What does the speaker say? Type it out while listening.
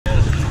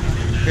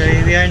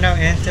Okay, we are now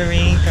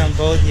entering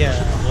Cambodia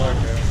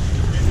border.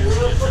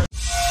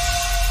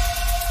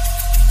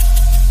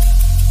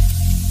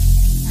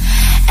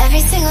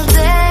 Every single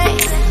day,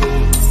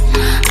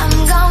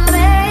 I'm gonna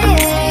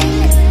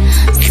make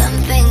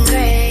something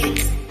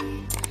great.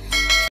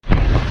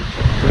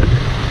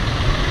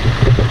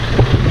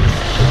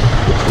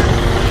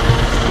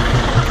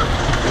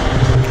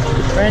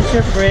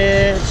 Friendship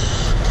Bridge.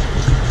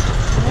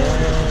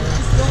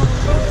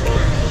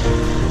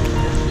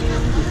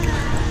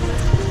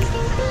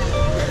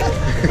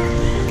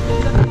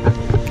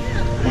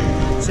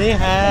 Say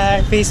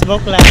hi,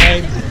 Facebook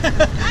Live.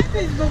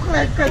 Facebook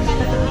Live ka dyan.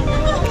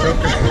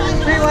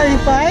 May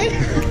wifi?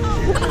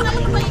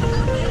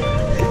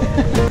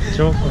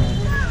 Joke.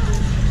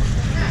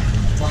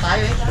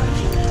 Tayo eh.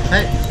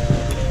 Hey.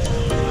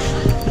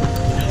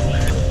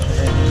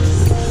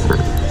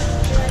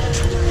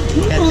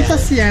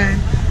 Prutas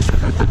yan.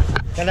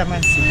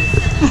 Kalamansi.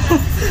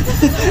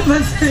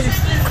 Mansi.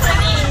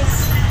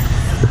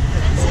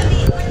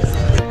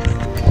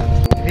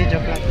 Video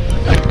club.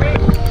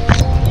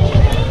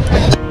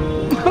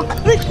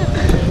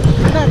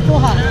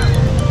 Kuha.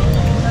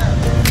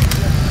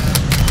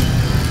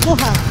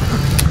 Kuha.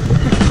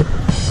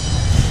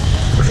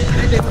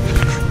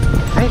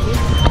 Hey.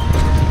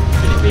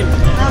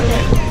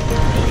 Okay.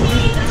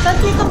 Saan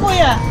dito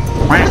kuya?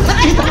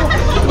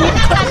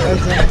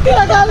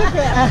 Tinagalog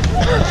ka.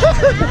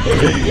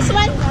 This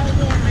one?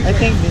 I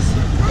think this.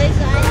 This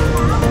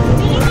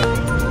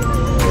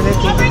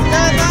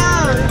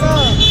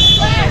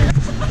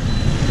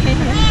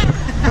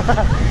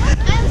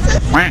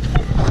one?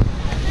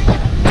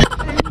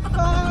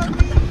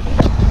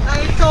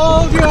 I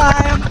told you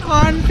I am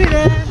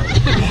confident.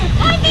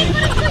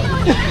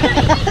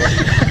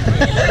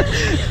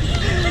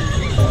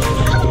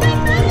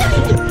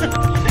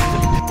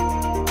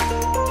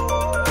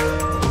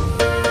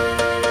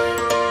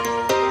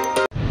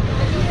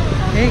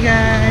 Hey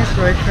guys,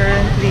 we're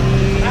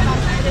currently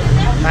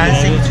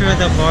passing through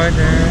the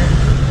border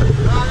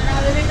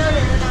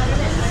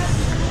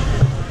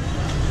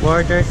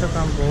to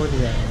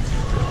Cambodia.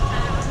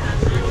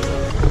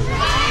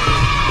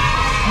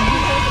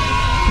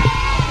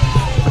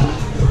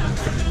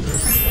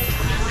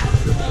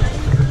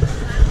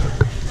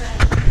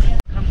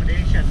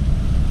 Accommodation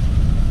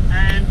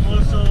and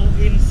also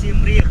in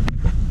Siem in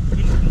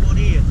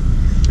Cambodia.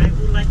 I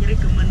would like to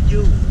recommend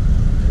you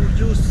to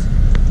use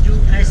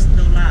US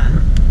dollar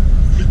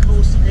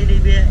because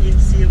anywhere in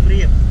Siem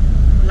Reap,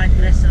 like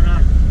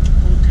restaurant,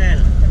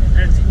 hotel,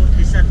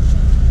 transportation,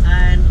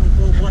 and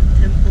what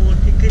temple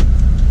ticket,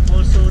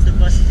 also the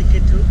bus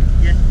ticket too.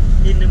 Yes,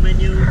 in the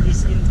menu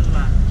is in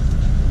dollar.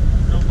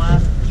 No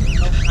baht,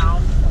 no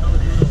pound, no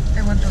euro.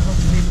 I want to help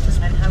you.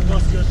 And how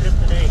was your trip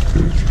today?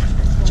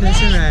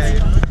 Just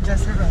arrived.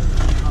 Just arrived.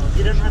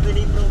 You don't have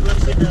any problem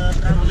with the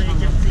travel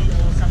agency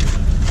or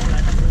something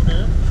like that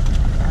order?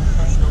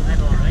 No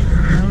at all, right?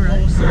 All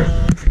right.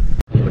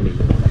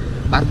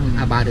 But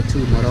about the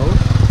tomorrow,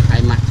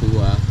 I must to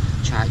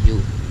charge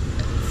you.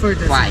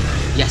 Further. Why?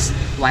 Yes.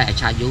 Why I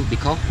charge you?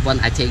 Because when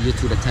I take you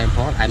to the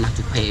temple, I must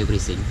to pay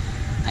everything.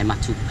 I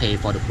must to pay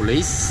for the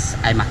police.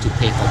 I must to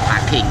pay for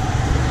parking.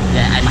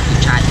 Yeah, I must to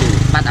charge you.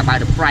 But about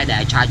the price that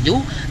I charge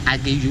you, I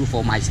give you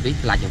for my speech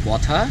like the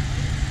water,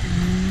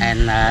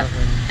 and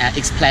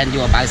explain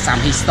you about some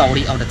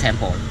history of the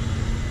temple.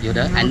 You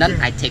know, and then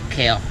I take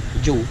care of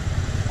you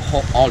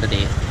all the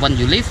day. When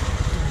you leave,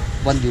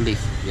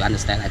 you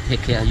understand? I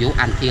take care of you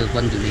until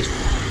when you leave.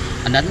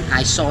 And then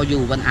I show you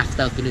when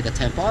after finish the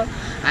temple,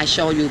 I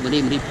show you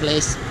many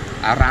place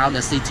around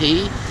the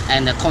city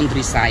and the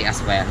countryside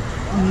as well.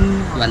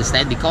 You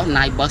understand? Because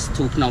night bus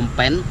to Phnom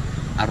Penh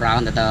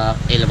around the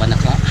 11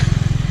 o'clock,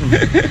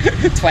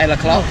 12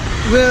 o'clock.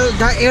 Well,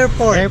 the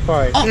airport.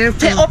 Airport. Oh, Airport.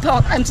 the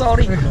airport. I'm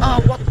sorry.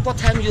 What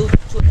time you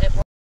to the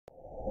airport?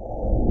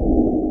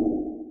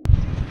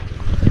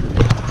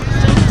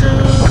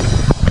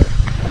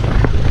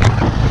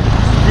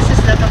 This is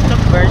the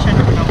tuk-tuk version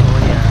of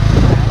Cambodia.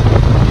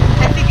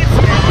 I think it's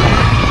good.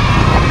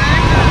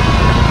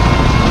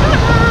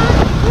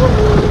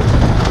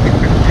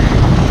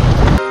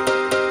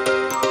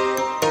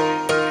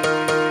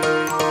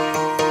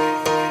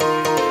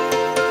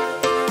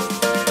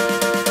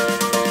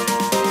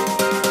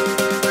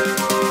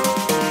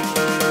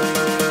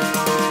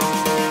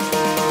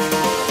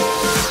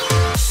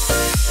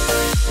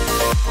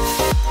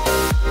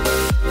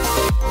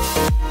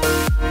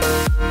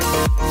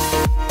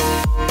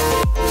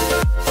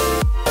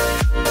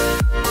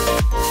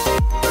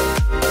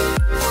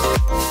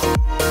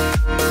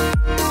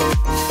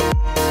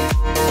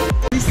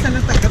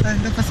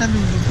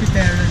 Pasalubong si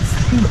parents.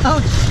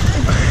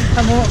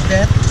 Amo,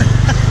 bet.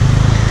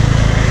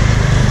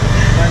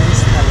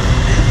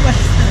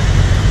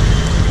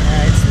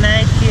 It's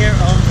night here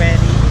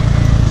already.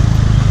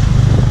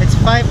 It's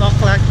 5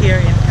 o'clock here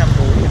in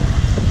Cambodia.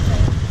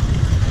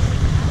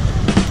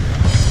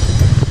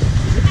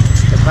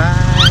 The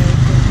bike,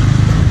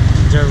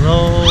 the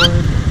road,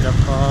 the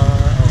car.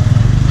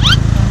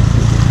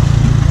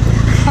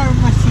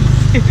 Pharmacy.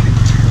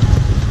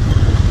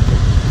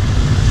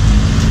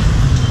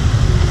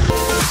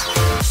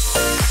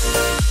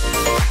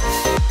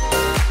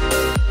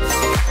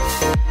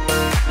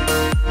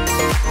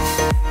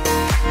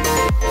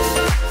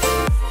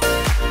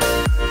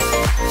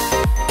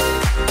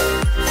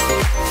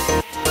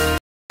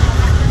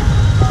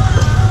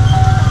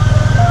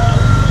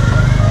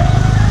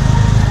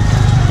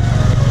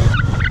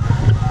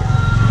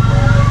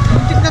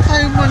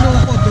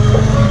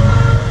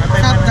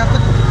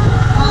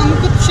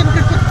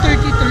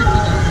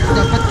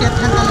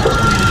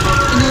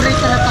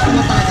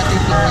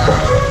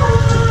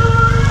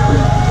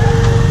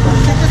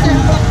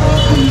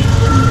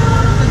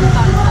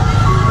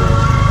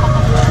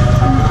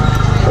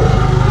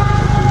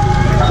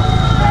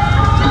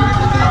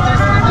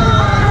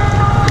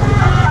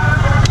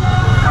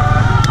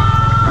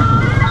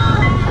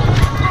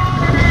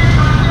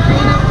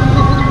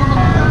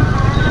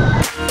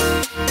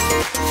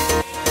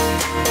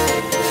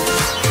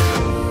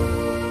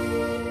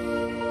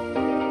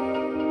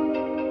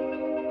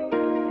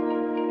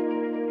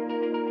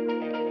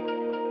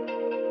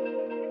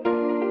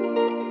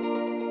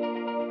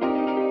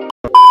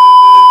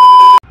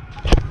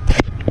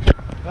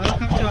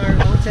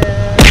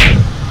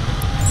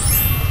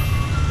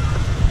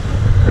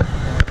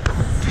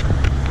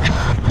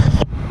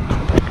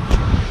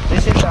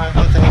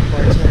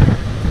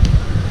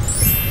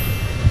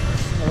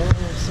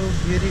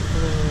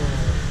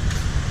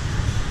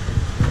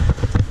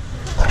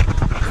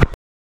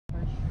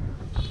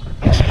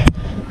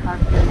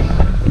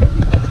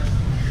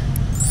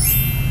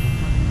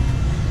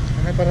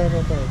 para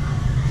record.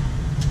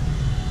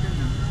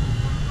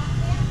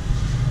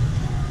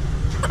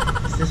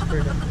 Is this for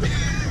the...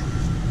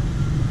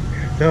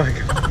 Tawag.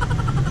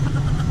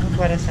 Ano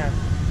para sa...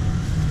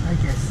 I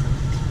guess.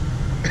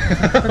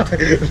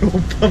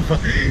 Lupa ba?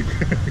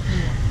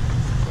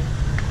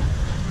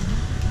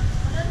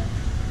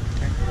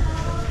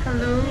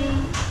 Hello.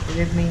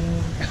 Good evening.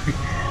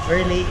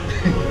 Very late.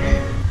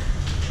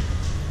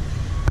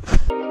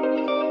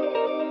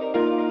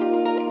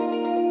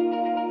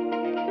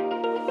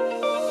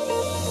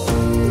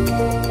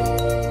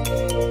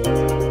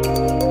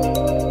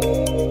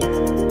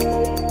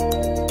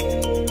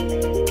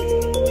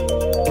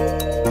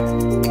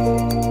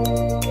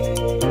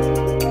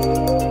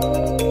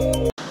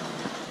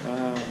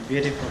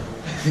 Beautiful.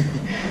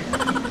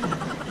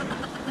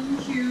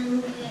 Thank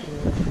you.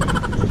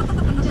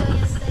 Enjoy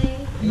your stay.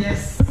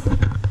 Yes.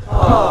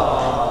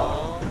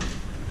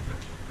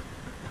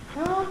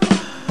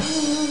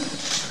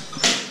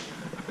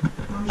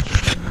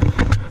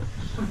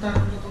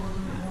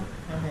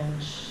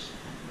 Orange.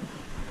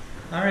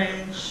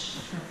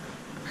 Orange.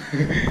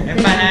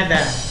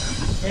 Empanada.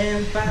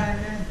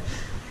 Empanada.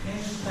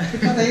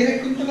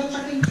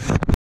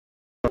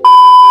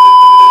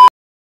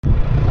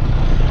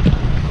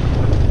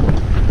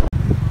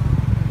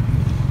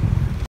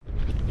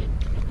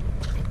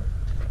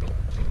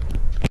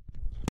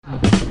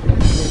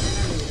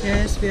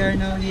 Yes, we are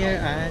now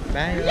here at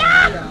Bayon.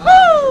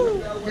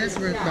 Yahoo! Yes,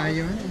 we're at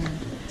Bayon.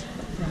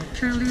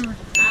 Currently,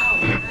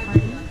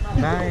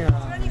 Bayon.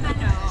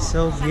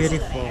 So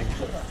beautiful.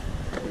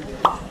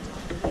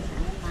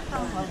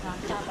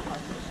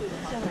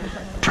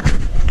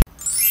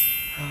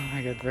 Oh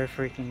my god, we're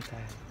freaking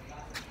tired.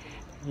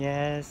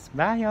 Yes,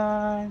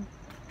 Bayon.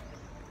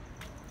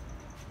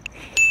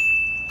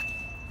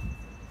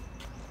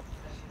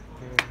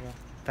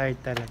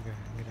 Tired talaga.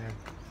 Grabe.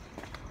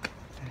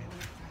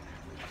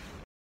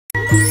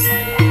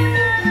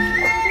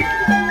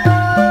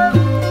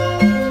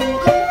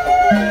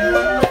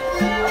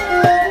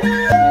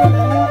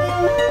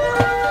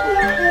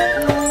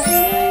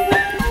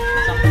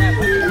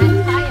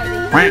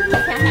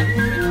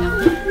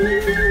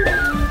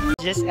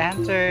 Just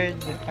entered.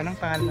 Anong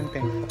pangalan ng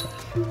temple?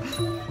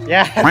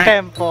 Yeah,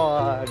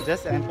 temple.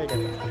 Just entered the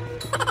temple.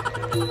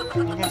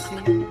 You can see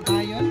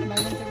Bayon.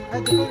 Bayon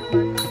temple.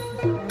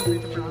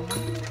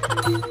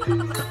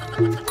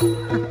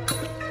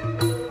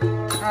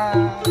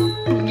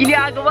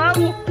 Ginagawa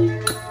mo!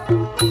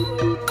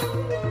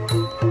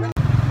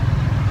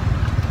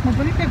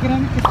 Mabalik ka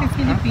grabe kasi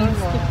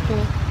Philippines.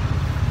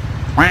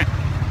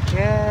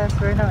 Yes,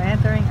 we're now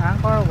entering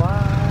Angkor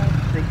Wat.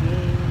 The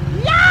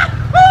gate.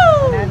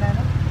 Yahoo!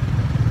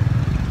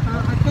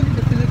 Actually,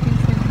 the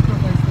Philippines can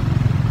provide some.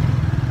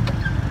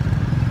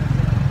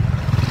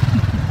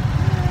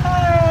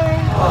 Hi!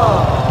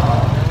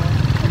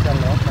 It's a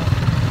local.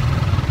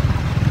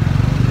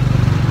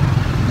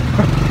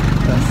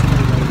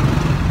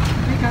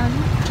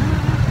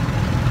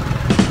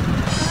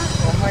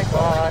 Oh my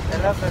god, I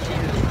love the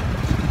view.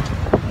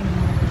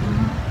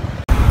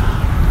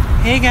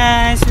 Hey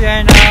guys, we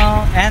are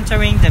now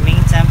entering the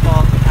main temple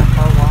of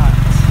Angkor Wat.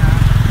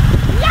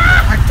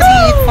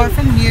 Actually, far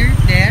from here,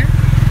 there,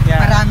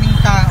 Yeah. maraming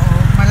tao,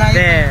 malayo.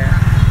 There.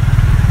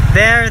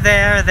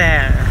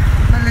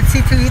 Well, let's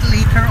see to it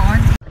later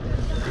on.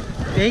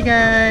 Hey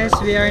guys,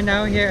 we are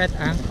now here at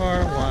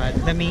Angkor Wat,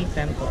 the main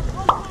temple.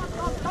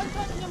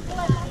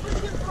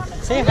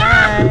 Say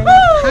hi!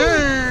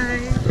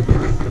 Hi!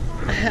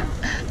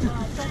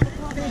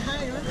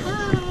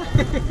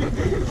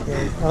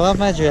 I love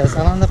my dress.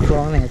 I love the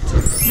planet.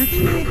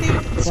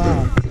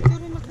 Wow.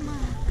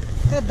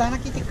 Kada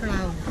nakita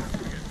crowd.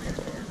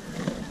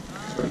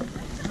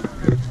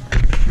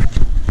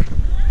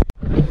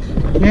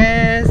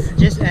 Yes,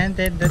 just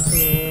ended the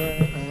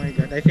tour. Oh my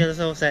god, I feel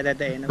so sad at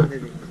the end of the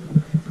day.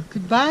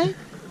 Goodbye.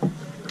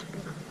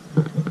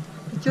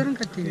 Picture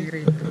ka tingin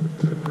rito.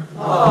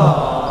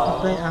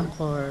 Goodbye,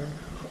 Angkor.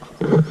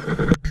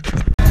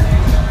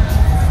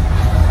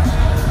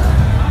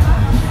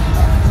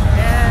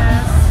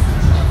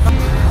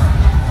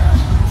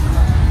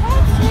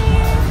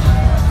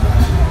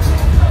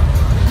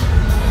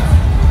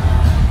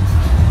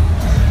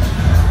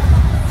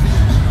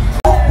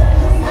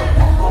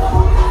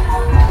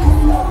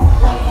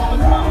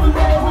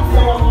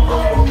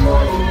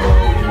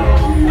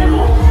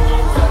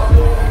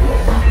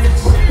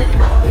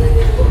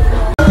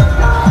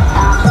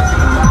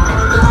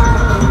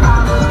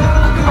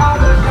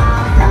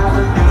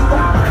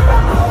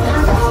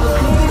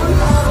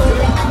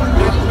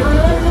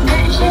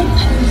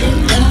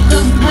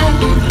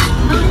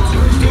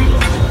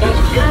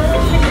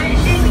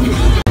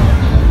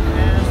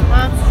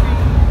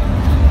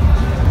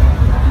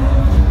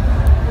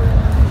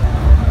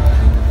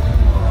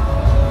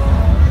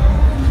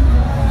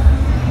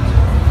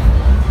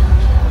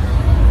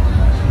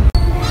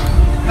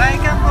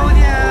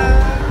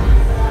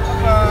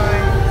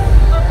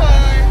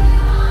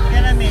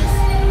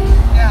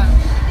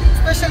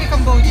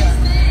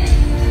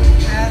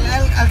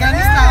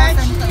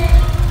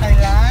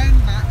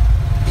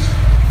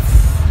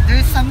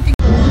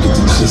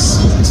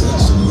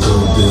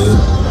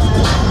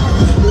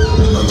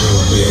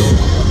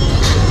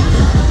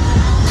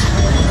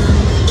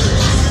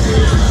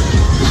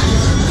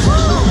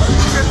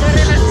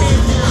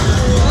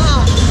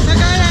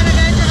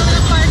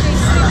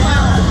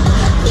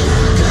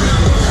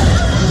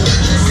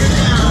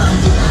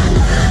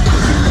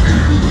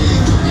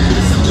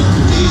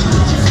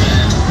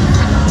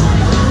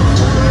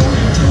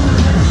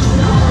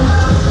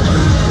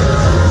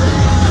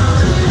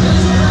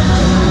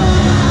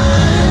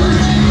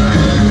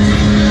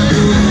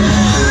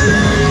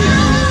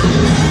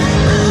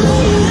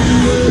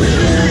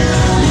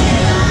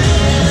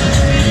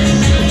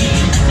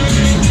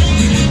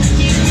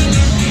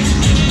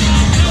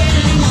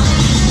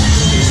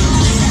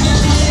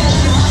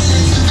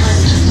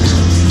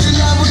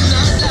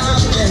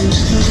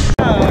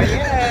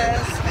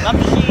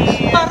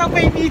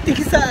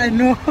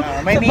 ano,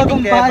 May sa meeting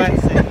bagong di bahay.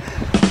 Evans eh.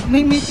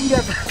 May meeting di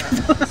ba?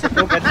 Sa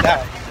Puganda.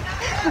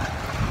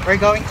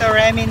 We're going to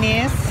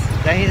reminisce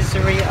the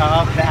history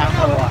of the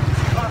Angkor Wat.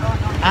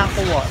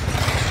 Angkor Wat.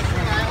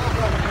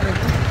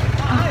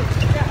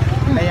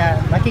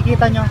 Kaya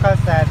makikita nyo ang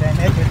kalsada and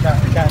medyo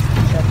dust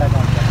siya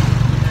talaga.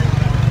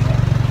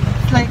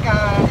 It's like,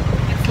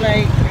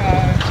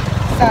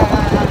 sa...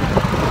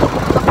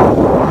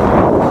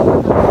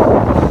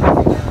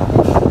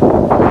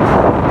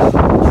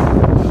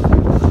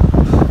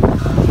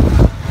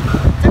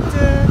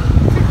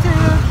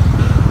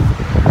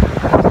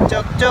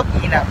 Chok chok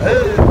ina.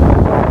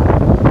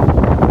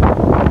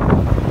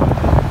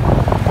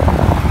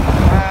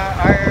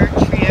 Our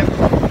trip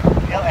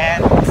will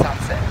end at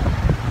sunset.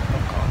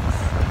 Of course.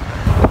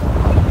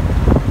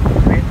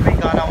 We're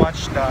gonna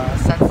watch the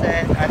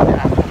sunset at the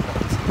Angkor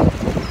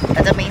Wat,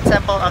 at the main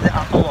temple of the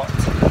Angkor Wat.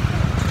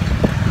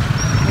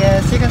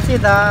 Yes, you can see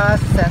the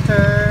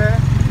center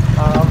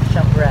of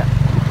Siem Reap.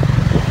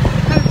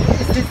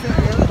 Is this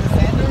really the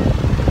center?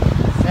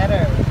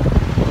 Center.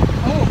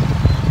 Oh,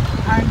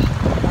 army.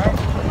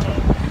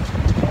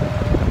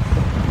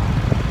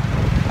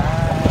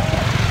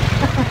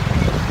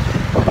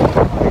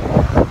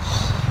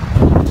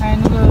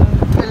 And we'll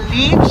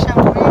leave Siem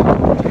Reap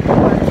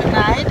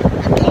tonight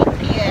at 8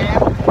 p.m.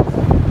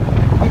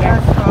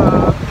 because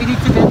we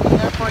need to be at the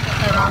airport at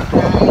around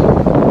 9.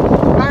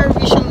 Or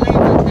we shall leave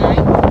at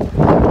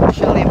 9. We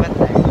shall leave at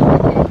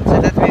 9 so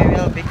that we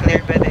will be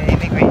cleared by the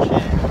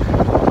immigration.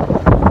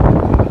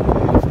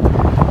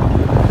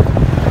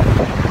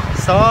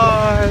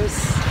 Source!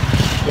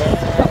 Yes!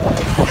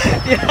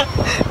 Yeah,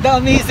 the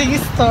amazing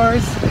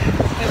stores.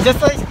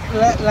 Just like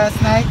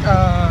last night,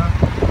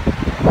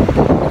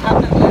 what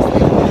happened last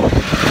night?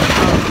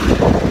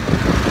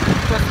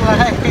 It was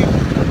like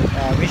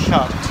We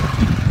shopped.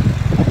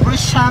 we're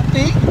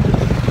shopping.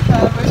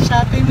 We're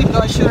shopping with no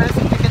assurance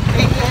if we can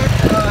take it.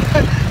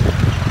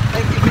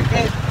 Like if we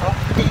can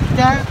take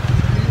that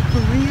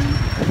for real.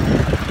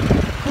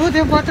 Oh,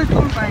 the water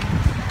turbine.